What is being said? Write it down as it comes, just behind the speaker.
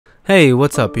Hey,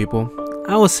 what's up people?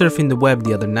 I was surfing the web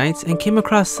the other night and came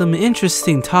across some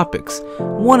interesting topics,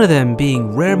 one of them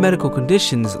being rare medical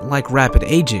conditions like rapid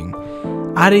aging.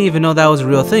 I didn't even know that was a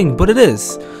real thing, but it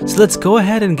is. So let's go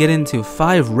ahead and get into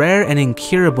 5 rare and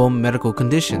incurable medical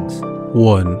conditions.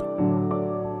 1.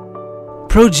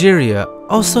 Progeria,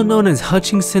 also known as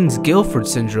Hutchinson-Gilford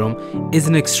syndrome, is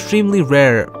an extremely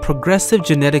rare, progressive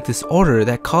genetic disorder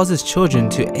that causes children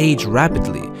to age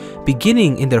rapidly,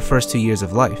 beginning in their first 2 years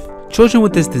of life. Children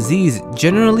with this disease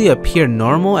generally appear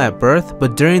normal at birth,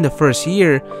 but during the first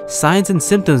year, signs and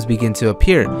symptoms begin to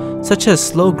appear, such as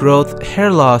slow growth,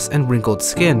 hair loss, and wrinkled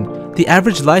skin. The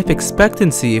average life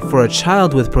expectancy for a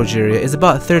child with progeria is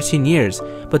about 13 years,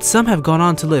 but some have gone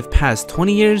on to live past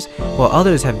 20 years, while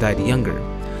others have died younger.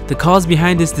 The cause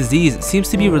behind this disease seems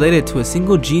to be related to a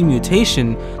single gene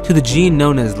mutation to the gene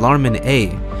known as Larmin A.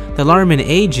 The Larmin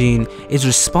A gene is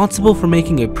responsible for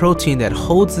making a protein that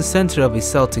holds the center of a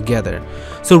cell together.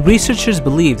 So researchers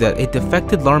believe that a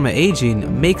defective Larmin A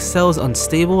gene makes cells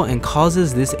unstable and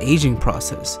causes this aging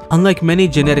process. Unlike many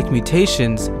genetic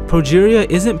mutations, progeria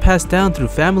isn't passed down through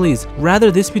families, rather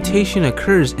this mutation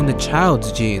occurs in the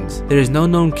child's genes. There is no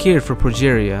known cure for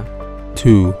progeria.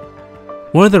 2.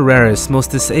 One of the rarest,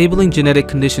 most disabling genetic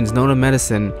conditions known in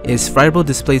medicine is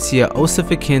Fibrodysplasia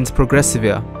Ossificans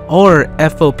Progressive, or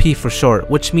FOP for short,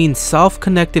 which means soft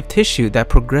connective tissue that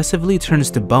progressively turns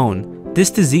to bone. This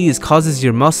disease causes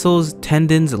your muscles,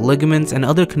 tendons, ligaments, and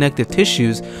other connective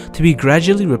tissues to be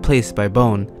gradually replaced by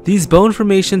bone. These bone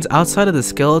formations outside of the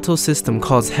skeletal system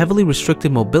cause heavily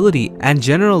restricted mobility and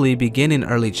generally begin in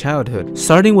early childhood,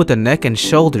 starting with the neck and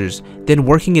shoulders, then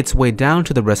working its way down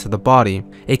to the rest of the body.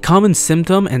 A common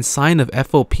symptom and sign of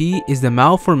FOP is the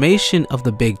malformation of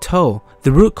the big toe.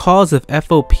 The root cause of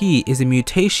FOP is a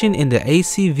mutation in the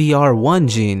ACVR1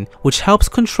 gene, which helps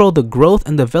control the growth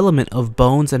and development of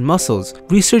bones and muscles.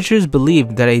 Researchers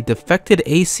believe that a defected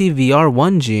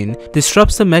ACVR1 gene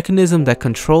disrupts the mechanism that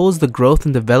controls the growth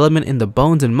and development in the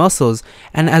bones and muscles,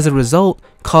 and as a result,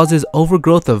 causes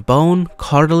overgrowth of bone,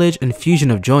 cartilage, and fusion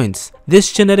of joints.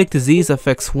 This genetic disease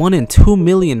affects 1 in 2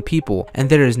 million people, and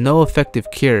there is no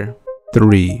effective cure.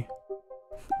 3.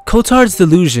 Cotard's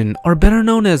delusion, or better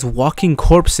known as walking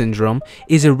corpse syndrome,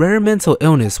 is a rare mental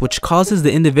illness which causes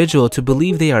the individual to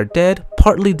believe they are dead,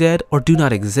 partly dead, or do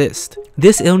not exist.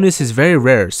 This illness is very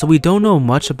rare, so we don't know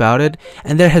much about it,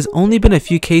 and there has only been a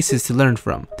few cases to learn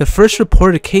from. The first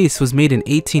reported case was made in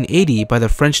 1880 by the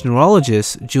French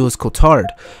neurologist Jules Cotard,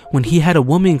 when he had a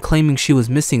woman claiming she was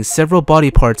missing several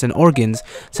body parts and organs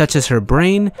such as her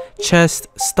brain, chest,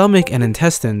 stomach, and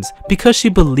intestines. Because she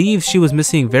believed she was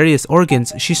missing various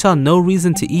organs, she saw no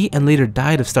reason to eat and later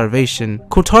died of starvation.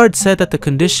 Cotard said that the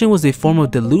condition was a form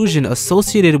of delusion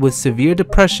associated with severe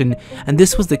depression, and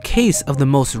this was the case of the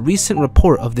most recent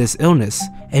report of this illness.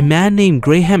 A man named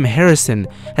Graham Harrison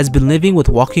has been living with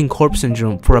walking corpse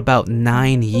syndrome for about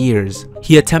 9 years.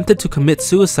 He attempted to commit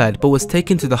suicide but was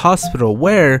taken to the hospital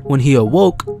where, when he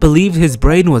awoke, believed his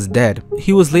brain was dead.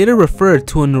 He was later referred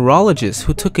to a neurologist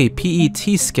who took a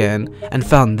PET scan and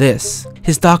found this.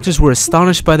 His doctors were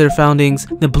astonished by their findings.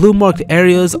 The blue marked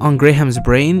areas on Graham's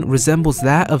brain resembles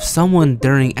that of someone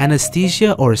during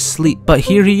anesthesia or sleep. But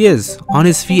here he is, on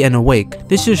his feet and awake.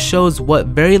 This just shows what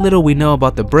very little we know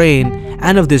about the brain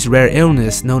and of this rare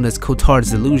illness known as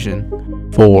Cotard's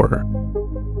delusion. 4.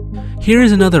 Here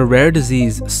is another rare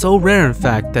disease, so rare in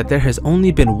fact that there has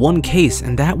only been one case,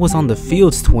 and that was on the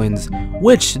Fields twins,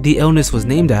 which the illness was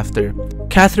named after.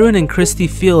 Catherine and Christy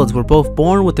Fields were both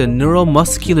born with a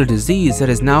neuromuscular disease that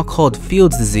is now called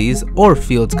Fields disease or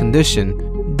Fields condition.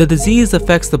 The disease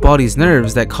affects the body's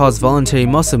nerves that cause voluntary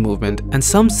muscle movement, and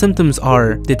some symptoms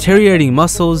are deteriorating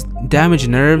muscles, damaged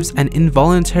nerves, and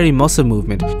involuntary muscle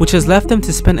movement, which has left them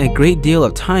to spend a great deal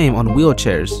of time on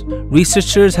wheelchairs.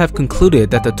 Researchers have concluded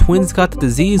that the twins got the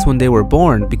disease when they were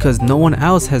born because no one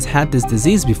else has had this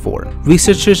disease before.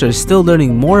 Researchers are still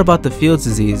learning more about the Fields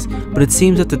disease, but it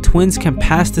seems that the twins can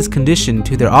pass this condition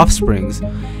to their offsprings.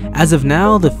 As of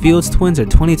now, the Fields twins are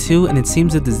 22, and it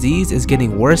seems the disease is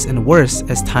getting worse and worse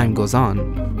as time goes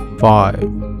on.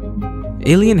 5.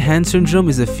 Alien hand syndrome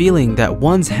is a feeling that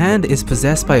one's hand is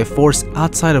possessed by a force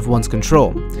outside of one's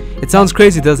control. It sounds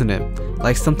crazy, doesn't it?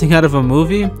 Like something out of a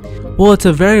movie? Well, it's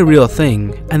a very real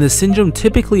thing, and the syndrome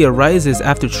typically arises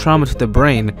after trauma to the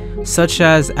brain, such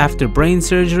as after brain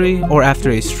surgery or after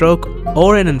a stroke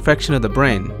or an infection of the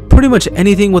brain. Pretty much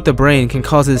anything with the brain can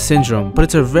cause this syndrome, but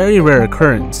it's a very rare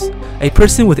occurrence. A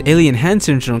person with alien hand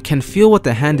syndrome can feel what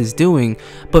the hand is doing,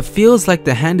 but feels like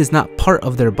the hand is not part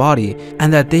of their body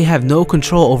and that they have no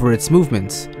control over its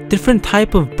movements. Different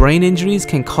type of brain injuries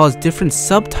can cause different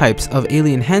subtypes of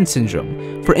alien hand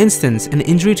syndrome. For instance, an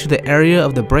injury to the area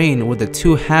of the brain where the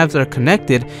two halves are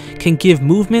connected can give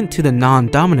movement to the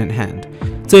non-dominant hand.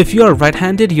 So if you are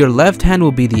right-handed, your left hand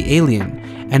will be the alien,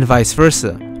 and vice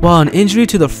versa. While an injury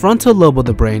to the frontal lobe of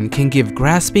the brain can give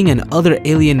grasping and other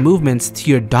alien movements to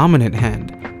your dominant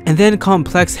hand. And then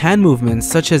complex hand movements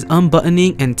such as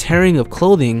unbuttoning and tearing of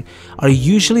clothing are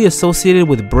usually associated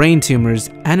with brain tumors,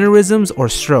 aneurysms, or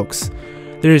strokes.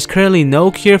 There is currently no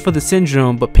cure for the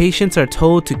syndrome, but patients are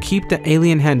told to keep the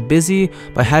alien hand busy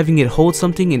by having it hold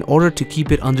something in order to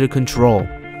keep it under control.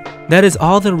 That is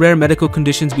all the rare medical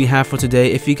conditions we have for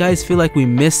today. If you guys feel like we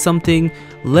missed something,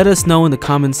 let us know in the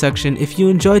comment section. If you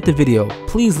enjoyed the video,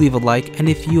 please leave a like, and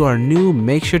if you are new,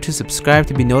 make sure to subscribe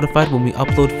to be notified when we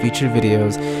upload future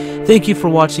videos. Thank you for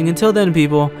watching. Until then,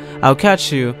 people, I'll catch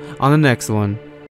you on the next one.